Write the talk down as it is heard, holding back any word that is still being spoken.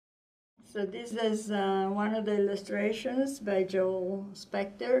So this is one of the illustrations by Joel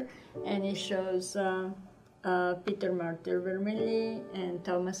Spector, and it shows Peter Martyr Vermigli and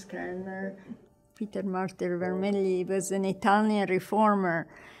Thomas Cranmer. Peter Martyr Vermigli was an Italian reformer,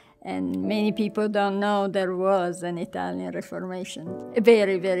 and many people don't know there was an Italian Reformation.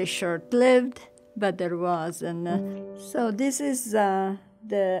 Very, very short-lived, but there was. And so this is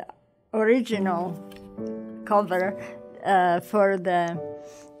the original cover for the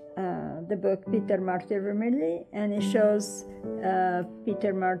book Peter Martyr Vermigli, and it shows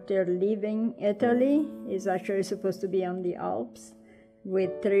Peter Martyr leaving Italy. He's actually supposed to be on the Alps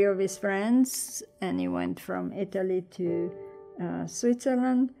with 3 of his friends, and he went from Italy to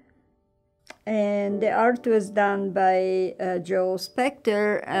Switzerland. And the art was done by Joel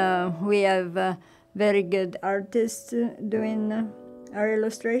Spector. We have very good artists doing our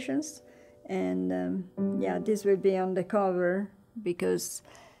illustrations, and yeah, this will be on the cover because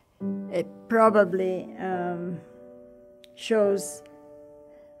it probably shows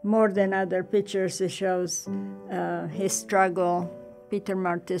more than other pictures. It shows his struggle, Peter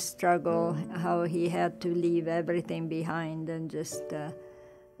Martyr's struggle, how he had to leave everything behind and just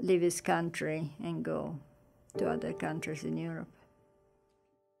leave his country and go to other countries in Europe.